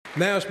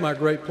Now it's my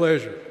great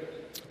pleasure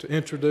to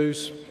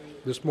introduce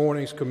this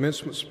morning's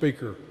commencement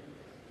speaker,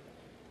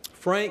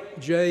 Frank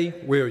J.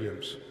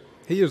 Williams.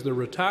 He is the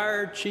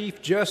retired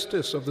Chief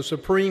Justice of the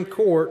Supreme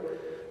Court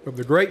of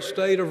the great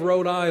state of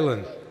Rhode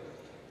Island,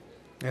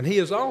 and he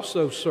has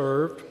also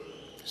served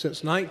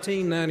since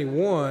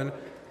 1991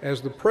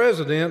 as the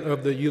president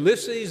of the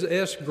Ulysses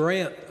S.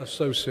 Grant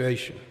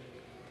Association.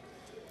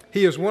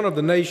 He is one of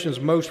the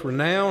nation's most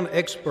renowned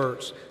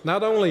experts,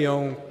 not only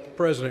on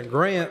President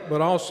Grant,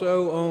 but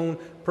also on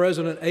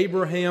President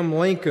Abraham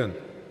Lincoln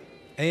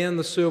and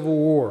the Civil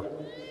War.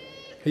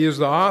 He is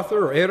the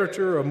author or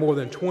editor of more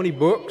than 20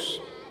 books.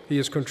 He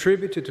has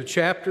contributed to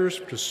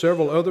chapters to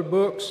several other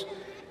books,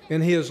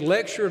 and he has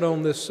lectured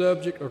on this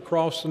subject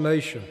across the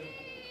nation.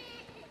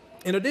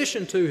 In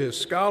addition to his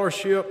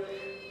scholarship,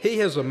 he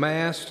has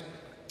amassed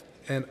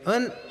an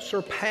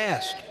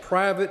unsurpassed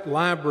private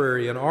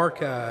library and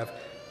archive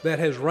that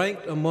has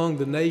ranked among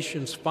the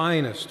nation's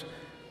finest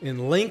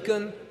in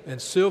Lincoln and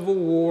Civil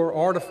War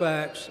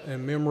artifacts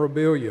and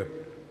memorabilia.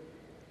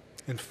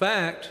 In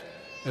fact,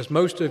 as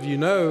most of you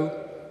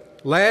know,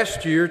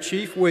 last year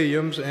Chief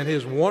Williams and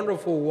his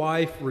wonderful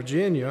wife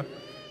Virginia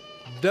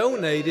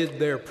donated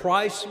their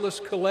priceless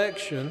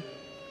collection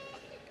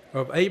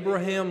of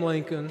Abraham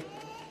Lincoln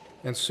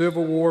and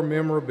Civil War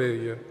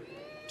memorabilia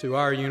to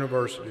our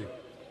university.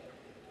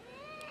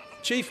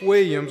 Chief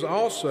Williams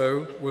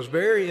also was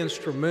very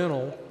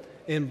instrumental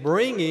in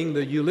bringing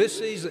the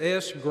Ulysses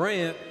S.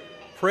 Grant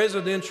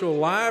Presidential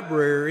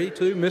Library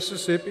to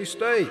Mississippi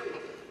State.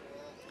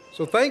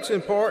 So thanks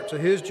in part to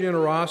his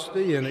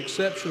generosity and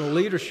exceptional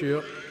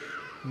leadership,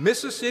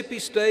 Mississippi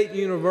State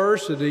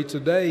University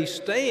today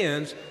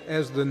stands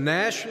as the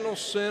National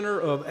Center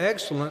of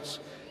Excellence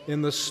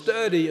in the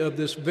study of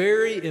this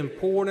very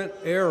important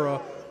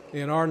era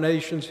in our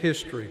nation's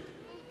history.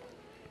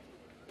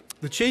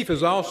 The Chief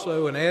is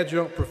also an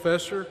adjunct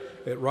professor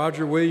at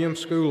Roger Williams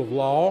School of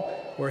Law,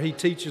 where he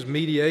teaches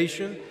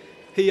mediation.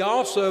 He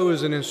also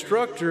is an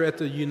instructor at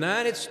the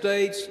United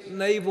States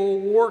Naval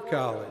War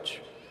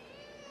College.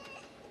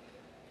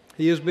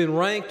 He has been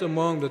ranked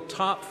among the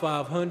top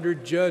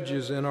 500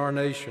 judges in our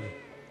nation.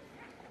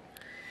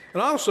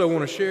 And I also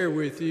want to share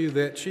with you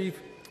that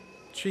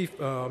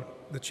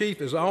the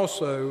Chief is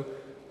also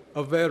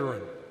a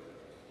veteran.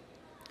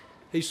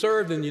 He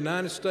served in the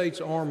United States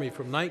Army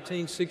from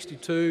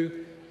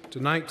 1962 to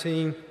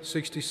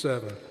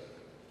 1967.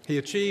 He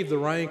achieved the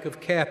rank of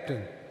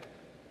captain.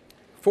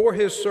 For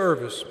his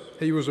service,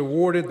 he was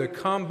awarded the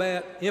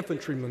Combat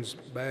Infantryman's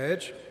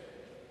Badge,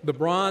 the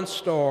Bronze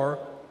Star,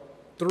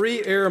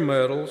 3 Air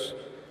Medals,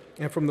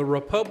 and from the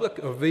Republic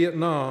of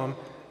Vietnam,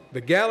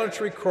 the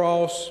Gallantry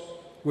Cross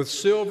with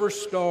Silver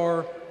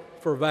Star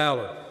for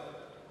Valor.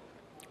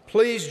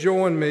 Please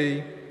join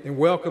me in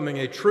welcoming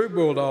a true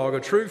bulldog, a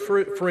true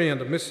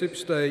friend of Mississippi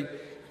State,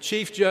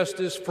 Chief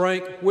Justice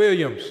Frank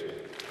Williams.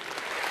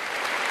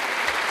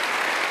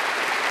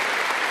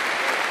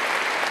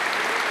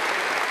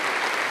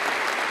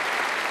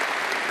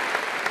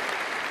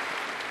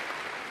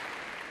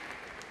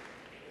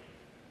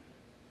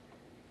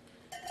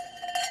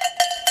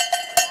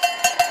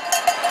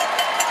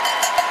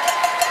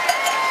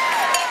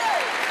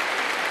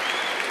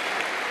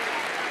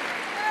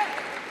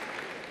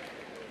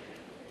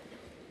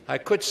 I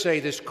could say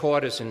this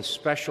court is in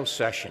special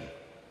session.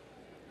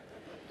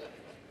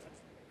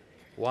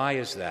 Why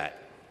is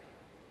that?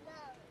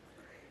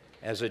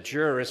 As a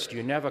jurist,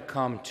 you never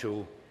come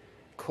to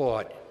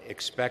court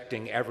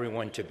expecting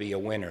everyone to be a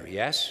winner,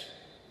 yes?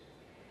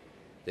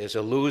 There's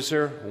a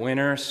loser,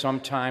 winner,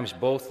 sometimes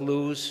both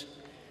lose,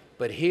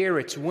 but here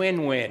it's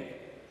win-win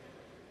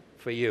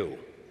for you,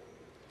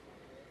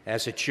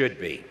 as it should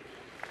be.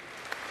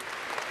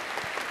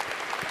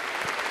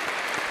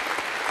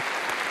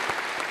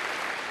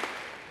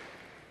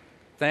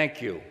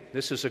 Thank you.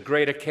 This is a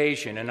great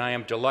occasion, and I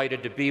am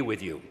delighted to be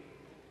with you.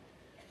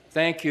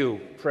 Thank you,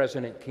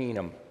 President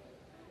Keenum,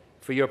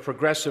 for your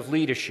progressive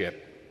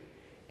leadership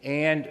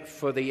and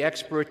for the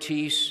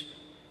expertise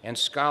and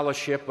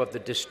scholarship of the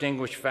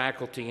distinguished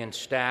faculty and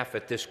staff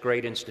at this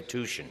great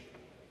institution.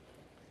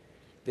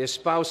 Their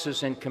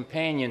spouses and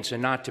companions are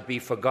not to be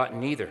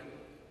forgotten either.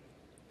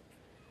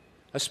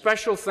 A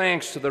special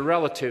thanks to the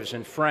relatives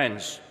and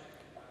friends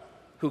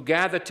who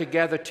gathered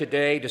together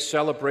today to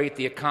celebrate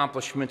the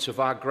accomplishments of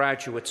our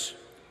graduates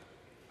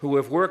who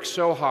have worked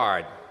so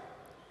hard,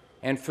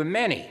 and for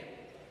many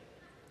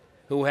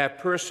who have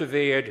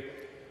persevered,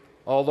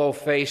 although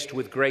faced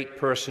with great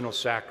personal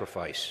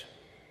sacrifice.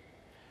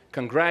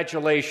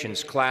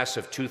 Congratulations, class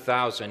of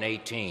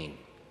 2018.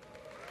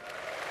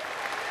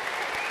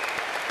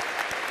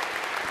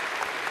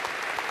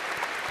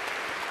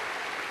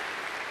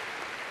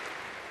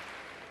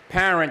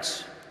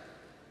 Parents,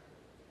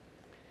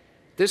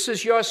 this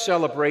is your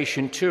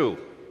celebration too,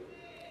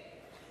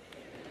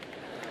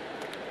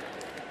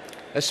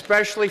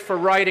 especially for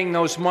writing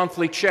those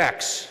monthly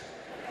checks.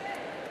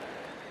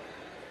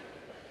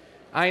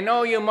 I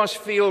know you must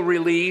feel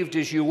relieved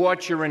as you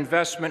watch your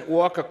investment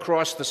walk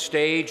across the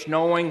stage,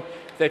 knowing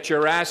that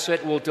your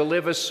asset will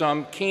deliver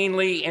some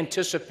keenly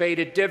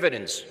anticipated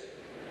dividends.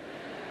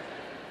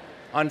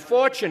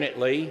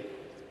 Unfortunately,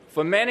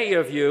 for many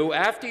of you,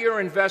 after your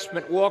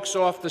investment walks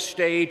off the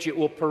stage, it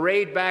will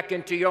parade back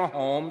into your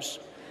homes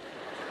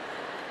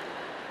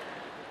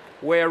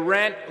where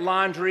rent,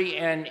 laundry,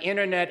 and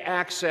internet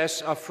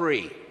access are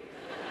free.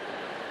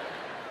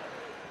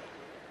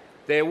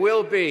 There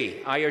will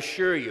be, I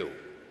assure you,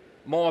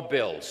 more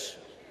bills.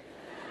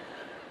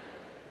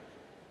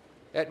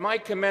 At my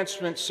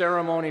commencement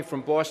ceremony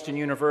from Boston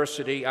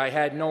University, I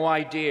had no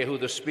idea who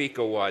the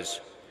speaker was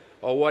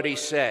or what he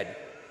said.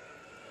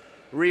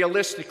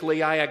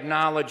 Realistically, I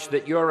acknowledge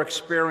that your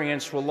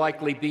experience will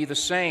likely be the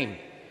same.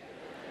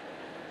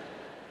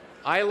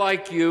 I,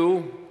 like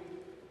you,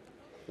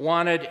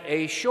 wanted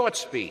a short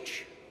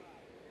speech,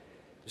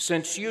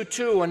 since you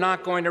too are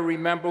not going to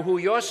remember who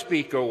your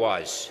speaker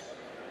was.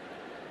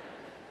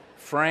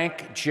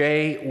 Frank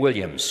J.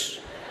 Williams.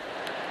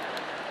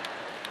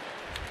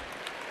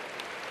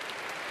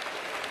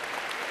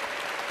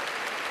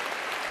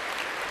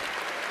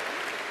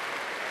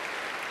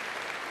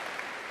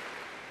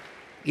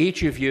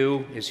 Each of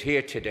you is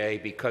here today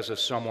because of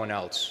someone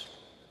else.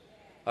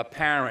 A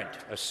parent,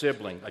 a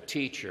sibling, a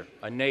teacher,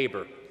 a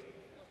neighbor,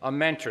 a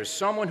mentor,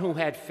 someone who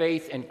had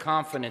faith and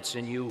confidence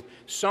in you,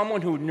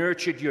 someone who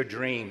nurtured your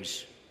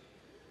dreams.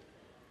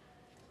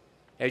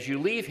 As you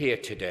leave here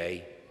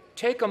today,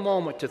 take a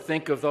moment to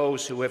think of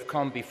those who have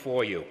come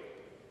before you,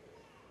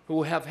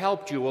 who have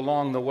helped you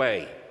along the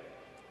way,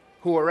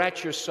 who are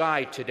at your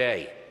side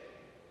today.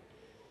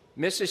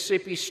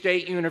 Mississippi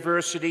State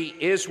University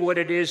is what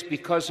it is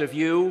because of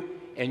you,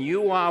 and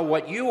you are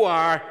what you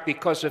are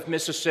because of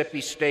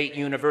Mississippi State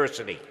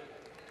University.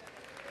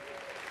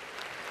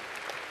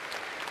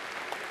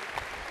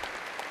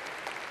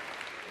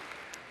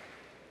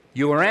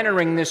 You are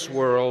entering this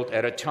world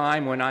at a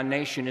time when our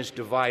nation is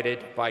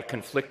divided by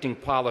conflicting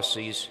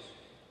policies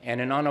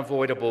and an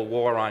unavoidable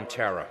war on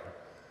terror.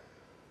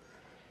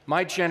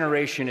 My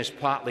generation is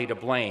partly to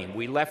blame.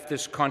 We left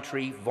this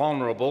country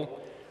vulnerable,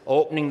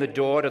 opening the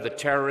door to the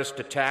terrorist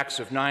attacks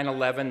of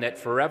 9/11 that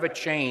forever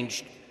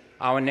changed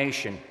our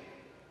nation.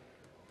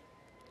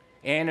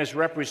 And as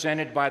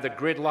represented by the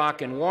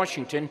gridlock in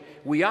Washington,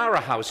 we are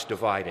a house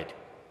divided.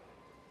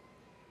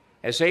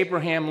 As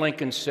Abraham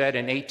Lincoln said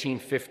in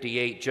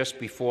 1858, just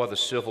before the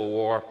Civil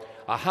War,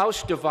 "A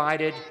house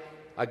divided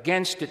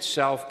against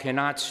itself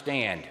cannot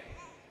stand.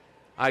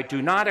 I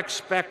do not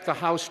expect the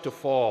house to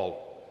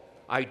fall.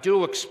 I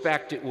do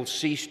expect it will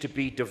cease to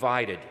be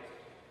divided."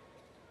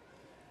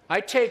 I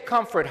take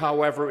comfort,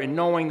 however, in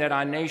knowing that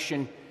our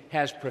nation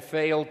has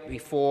prevailed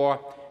before,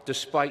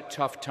 despite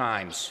tough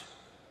times.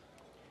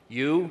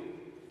 You,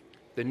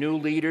 the new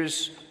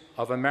leaders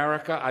of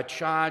America, are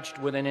charged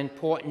with an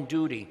important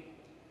duty: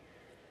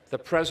 the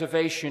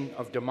preservation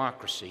of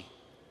democracy.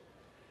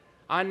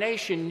 Our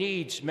nation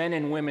needs men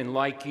and women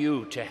like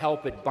you to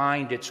help it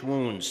bind its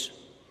wounds.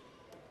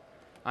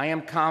 I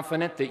am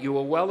confident that you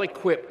are well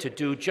equipped to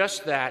do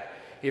just that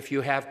if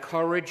you have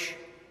courage,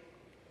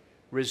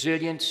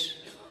 resilience,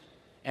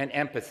 and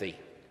empathy.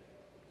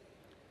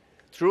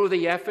 Through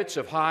the efforts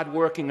of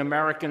hardworking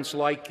Americans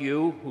like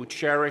you who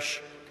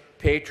cherish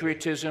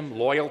patriotism,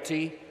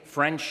 loyalty,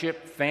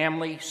 friendship,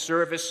 family,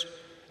 service,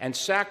 and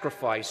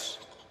sacrifice,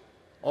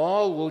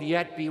 all will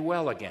yet be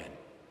well again.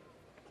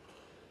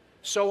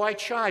 So I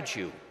charge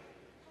you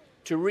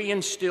to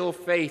reinstill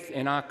faith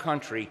in our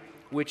country,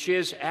 which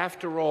is,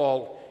 after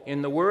all,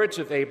 in the words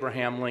of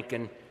Abraham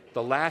Lincoln,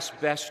 the last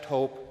best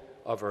hope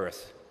of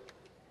earth.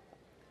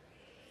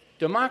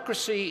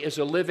 Democracy is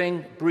a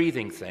living,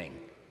 breathing thing.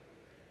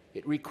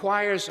 It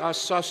requires our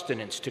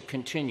sustenance to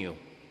continue.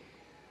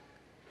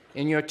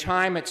 In your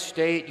time at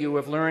State, you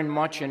have learned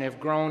much and have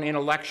grown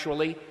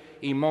intellectually,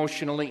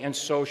 emotionally, and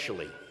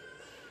socially.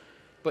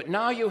 But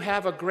now you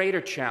have a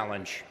greater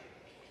challenge: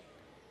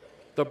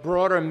 the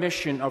broader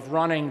mission of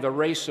running the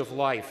race of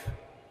life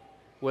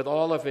with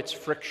all of its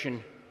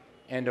friction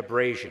and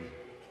abrasion.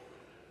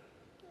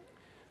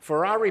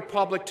 For our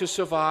republic to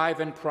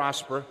survive and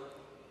prosper,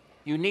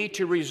 you need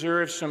to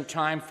reserve some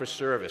time for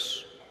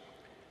service.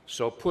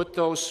 So put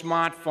those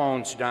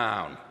smartphones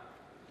down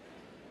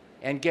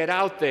and get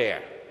out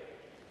there.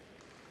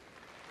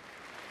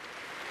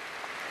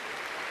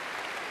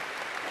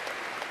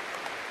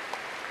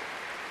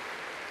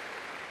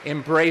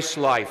 Embrace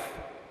life.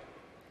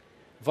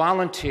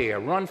 Volunteer,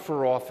 run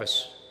for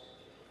office,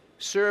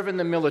 serve in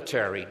the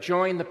military,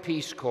 join the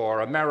Peace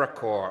Corps,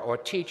 AmeriCorps, or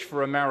Teach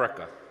for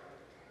America.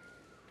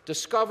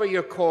 Discover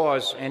your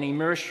cause and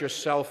immerse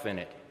yourself in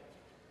it.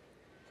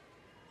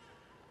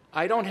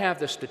 I don't have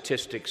the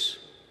statistics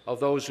of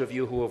those of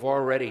you who have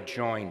already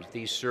joined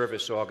these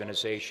service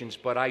organizations,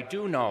 but I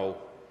do know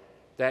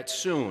that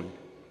soon,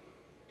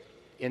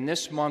 in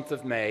this month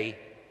of May,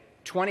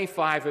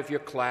 25 of your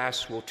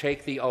class will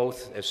take the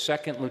oath as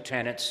second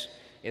lieutenants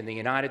in the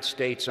United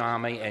States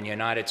Army and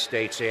United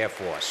States Air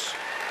Force.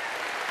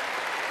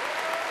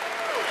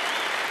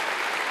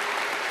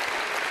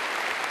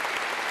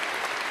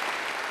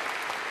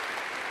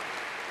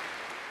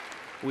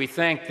 We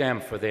thank them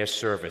for their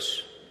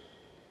service.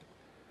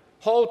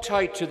 Hold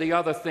tight to the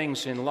other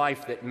things in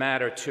life that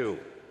matter too.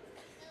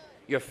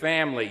 Your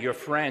family, your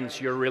friends,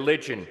 your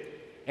religion,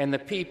 and the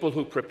people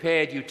who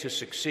prepared you to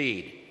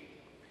succeed.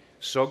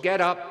 So get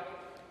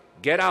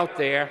up, get out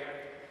there,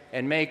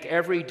 and make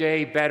every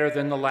day better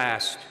than the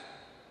last.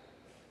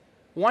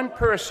 One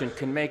person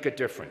can make a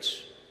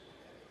difference.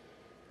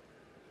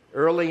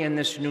 Early in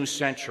this new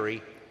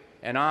century,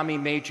 an Army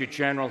Major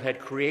General had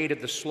created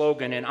the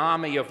slogan, "An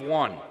Army of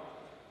One."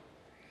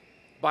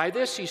 By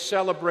this, he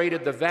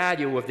celebrated the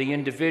value of the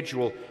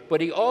individual, but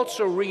he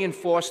also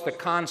reinforced the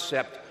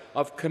concept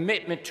of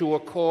commitment to a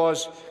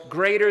cause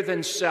greater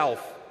than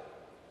self.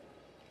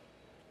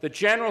 The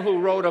general who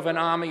wrote of an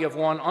army of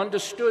one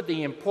understood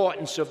the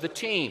importance of the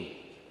team.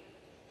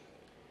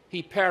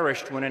 He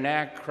perished when an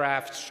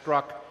aircraft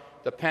struck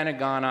the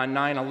Pentagon on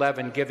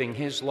 9/11, giving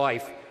his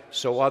life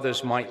so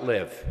others might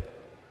live.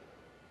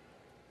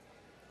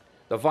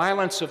 The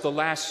violence of the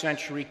last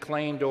century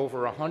claimed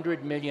over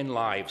 100 million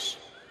lives.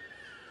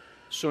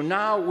 So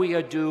now we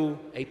are due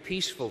a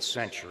peaceful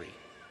century.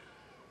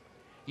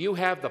 You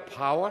have the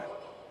power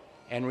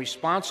and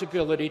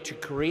responsibility to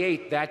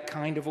create that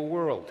kind of a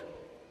world.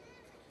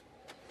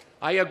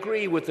 I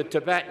agree with the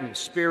Tibetan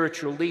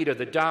spiritual leader,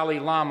 the Dalai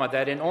Lama,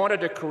 that in order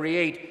to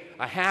create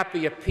a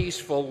happier,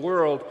 peaceful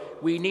world,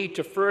 we need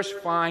to first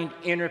find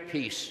inner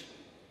peace.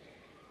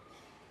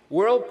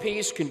 World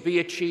peace can be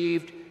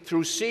achieved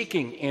through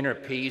seeking inner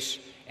peace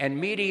and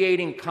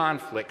mediating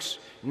conflicts,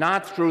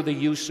 not through the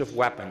use of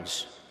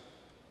weapons.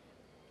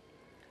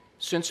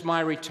 Since my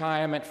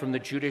retirement from the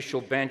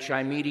judicial bench,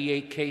 I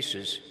mediate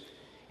cases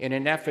in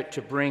an effort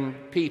to bring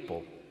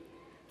people,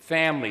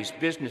 families,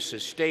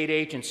 businesses, state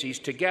agencies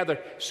together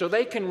so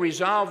they can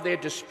resolve their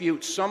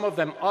disputes, some of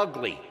them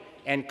ugly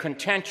and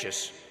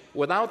contentious,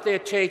 without their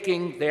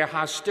taking their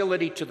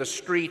hostility to the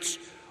streets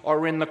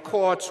or in the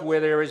courts where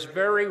there is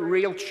very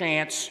real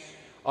chance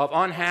of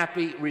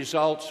unhappy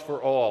results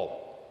for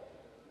all.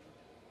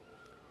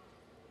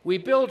 We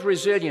build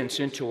resilience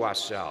into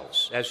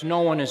ourselves, as no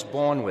one is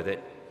born with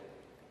it.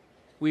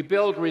 We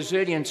build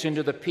resilience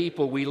into the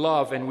people we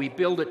love, and we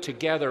build it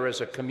together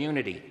as a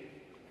community.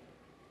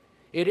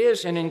 It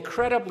is an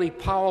incredibly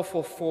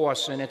powerful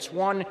force, and it's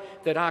one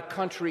that our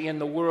country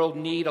and the world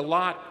need a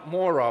lot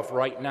more of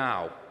right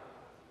now.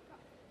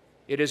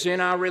 It is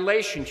in our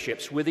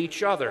relationships with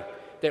each other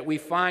that we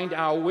find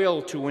our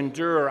will to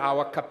endure,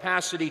 our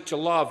capacity to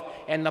love,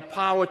 and the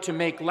power to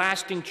make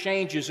lasting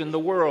changes in the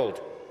world.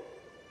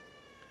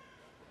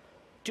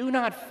 Do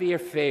not fear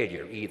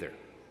failure either.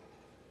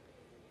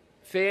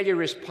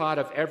 Failure is part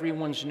of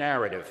everyone's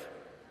narrative.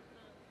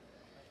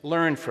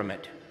 Learn from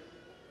it.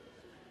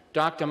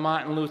 Dr.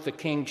 Martin Luther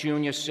King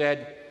Jr.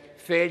 said,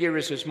 "Failure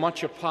is as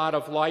much a part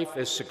of life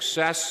as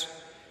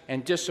success,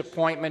 and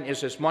disappointment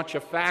is as much a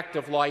fact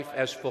of life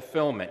as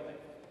fulfillment."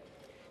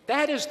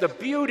 That is the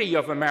beauty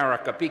of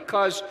America,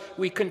 because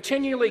we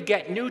continually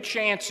get new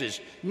chances,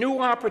 new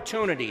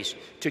opportunities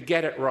to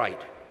get it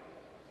right.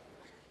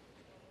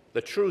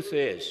 The truth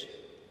is,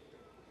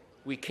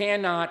 we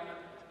cannot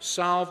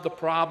solve the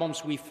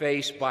problems we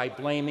face by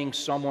blaming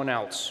someone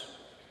else.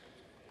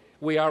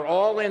 We are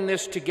all in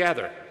this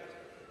together,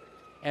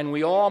 and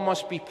we all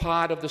must be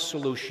part of the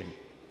solution.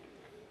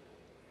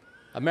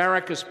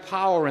 America's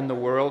power in the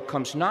world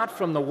comes not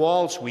from the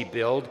walls we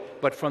build,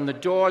 but from the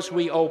doors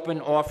we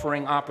open,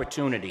 offering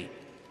opportunity.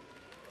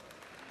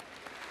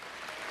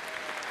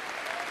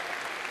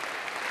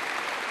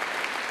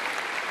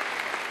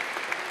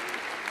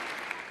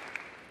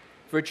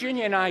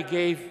 Virginia and I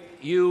gave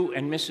you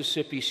and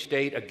Mississippi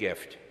State a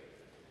gift.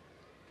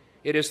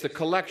 It is the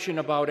collection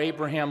about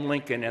Abraham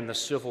Lincoln and the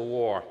Civil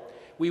War.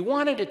 We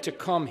wanted it to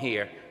come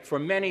here for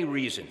many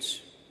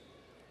reasons,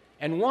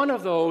 and one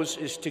of those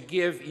is to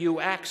give you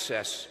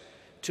access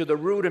to the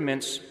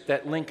rudiments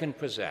that Lincoln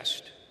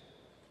possessed: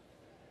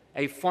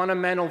 a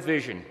fundamental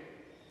vision,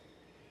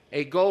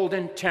 a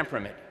golden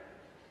temperament,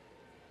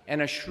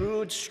 and a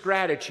shrewd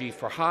strategy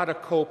for how to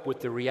cope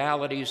with the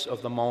realities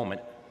of the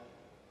moment.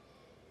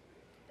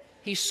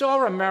 He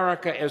saw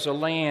America as a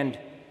land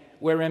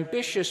where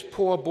ambitious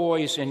poor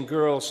boys and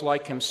girls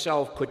like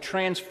himself could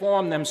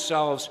transform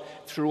themselves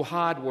through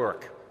hard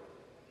work.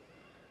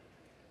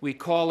 We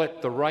call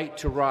it the right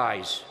to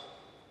rise.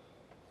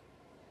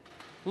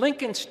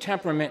 Lincoln's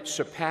temperament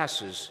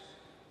surpasses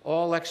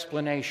all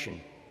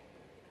explanation.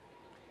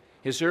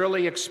 His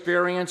early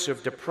experience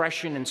of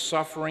depression and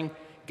suffering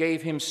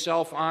gave him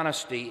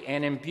self-honesty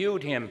and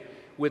imbued him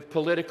with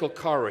political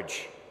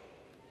courage.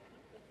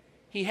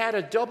 He had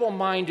a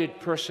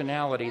double-minded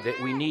personality that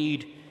we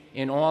need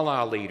in all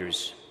our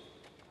leaders.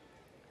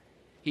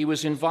 He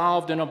was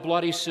involved in a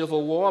bloody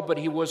civil war, but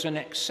he was an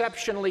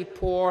exceptionally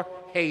poor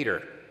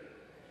hater.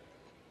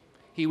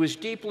 He was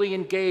deeply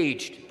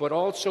engaged, but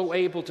also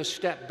able to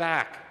step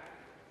back.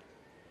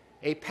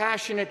 A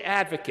passionate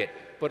advocate,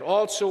 but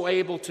also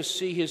able to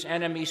see his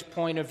enemy's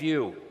point of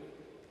view.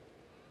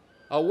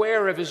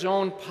 Aware of his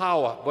own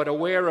power, but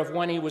aware of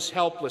when he was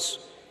helpless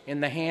in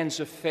the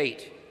hands of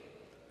fate.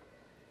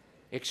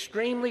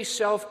 Extremely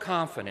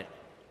self-confident,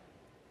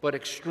 but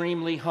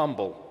extremely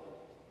humble.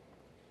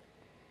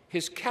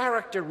 His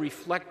character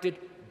reflected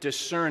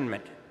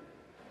discernment,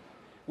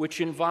 which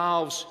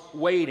involves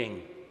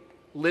waiting,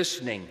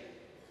 listening,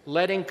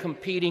 letting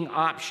competing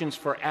options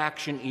for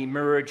action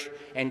emerge,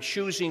 and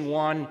choosing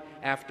one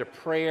after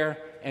prayer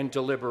and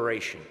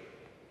deliberation.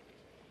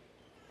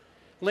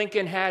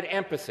 Lincoln had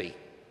empathy.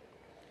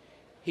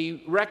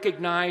 He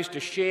recognized a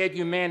shared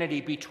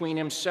humanity between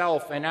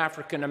himself and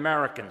African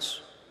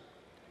Americans.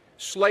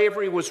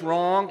 Slavery was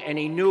wrong, and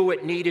he knew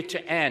it needed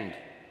to end.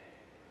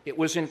 It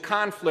was in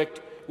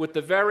conflict with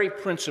the very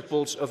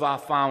principles of our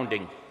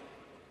founding.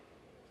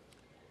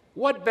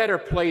 What better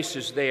place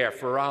is there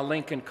for our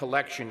Lincoln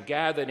collection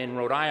gathered in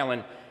Rhode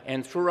Island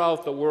and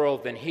throughout the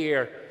world than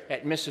here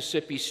at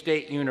Mississippi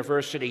State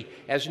University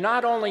as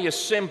not only a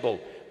symbol,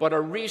 but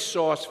a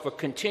resource for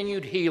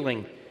continued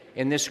healing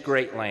in this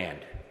great land?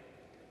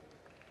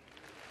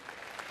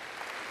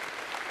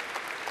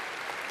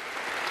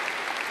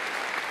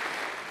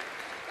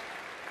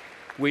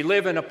 We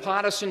live in a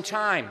partisan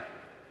time,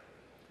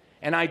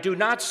 and I do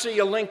not see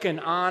a Lincoln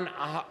on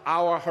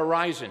our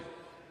horizon.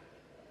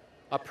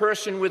 A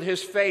person with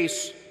his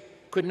face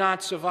could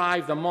not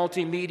survive the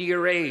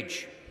multimedia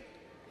age.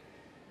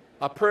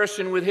 A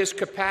person with his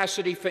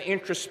capacity for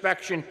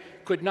introspection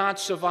could not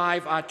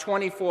survive our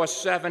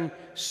 24/7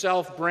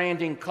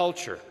 self-branding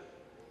culture.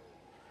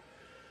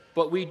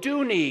 But we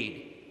do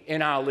need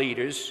in our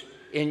leaders,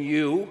 in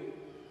you,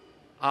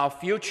 our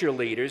future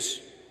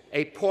leaders,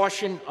 a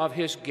portion of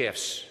his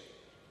gifts.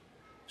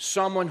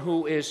 Someone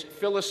who is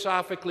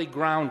philosophically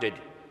grounded,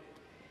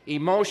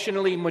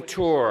 emotionally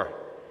mature,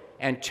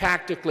 and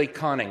tactically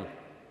cunning.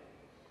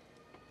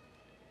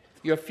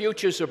 Your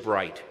futures are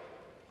bright.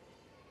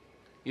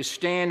 You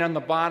stand on the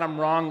bottom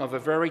rung of a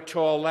very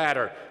tall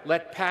ladder.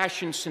 Let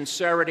passion,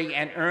 sincerity,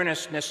 and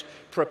earnestness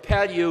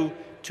propel you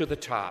to the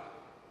top.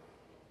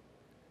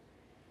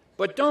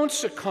 But don't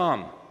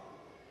succumb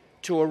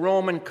to a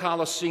Roman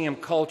Colosseum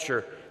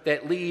culture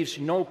that leaves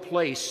no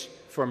place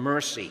for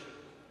mercy.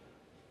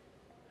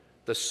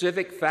 The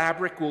civic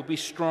fabric will be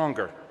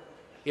stronger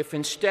if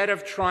instead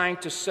of trying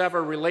to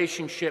sever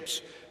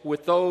relationships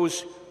with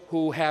those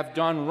who have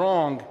done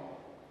wrong,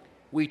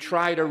 we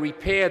try to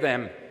repair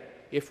them,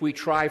 if we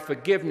try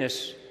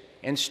forgiveness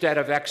instead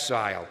of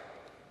exile.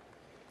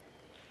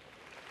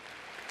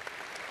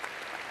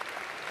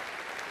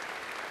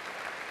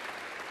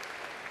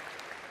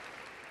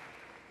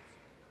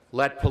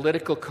 Let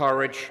political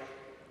courage,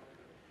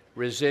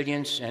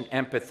 resilience, and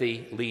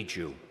empathy lead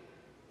you.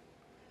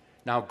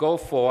 Now go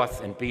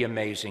forth and be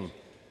amazing.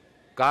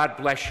 God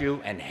bless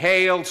you, and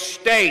hail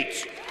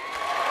state!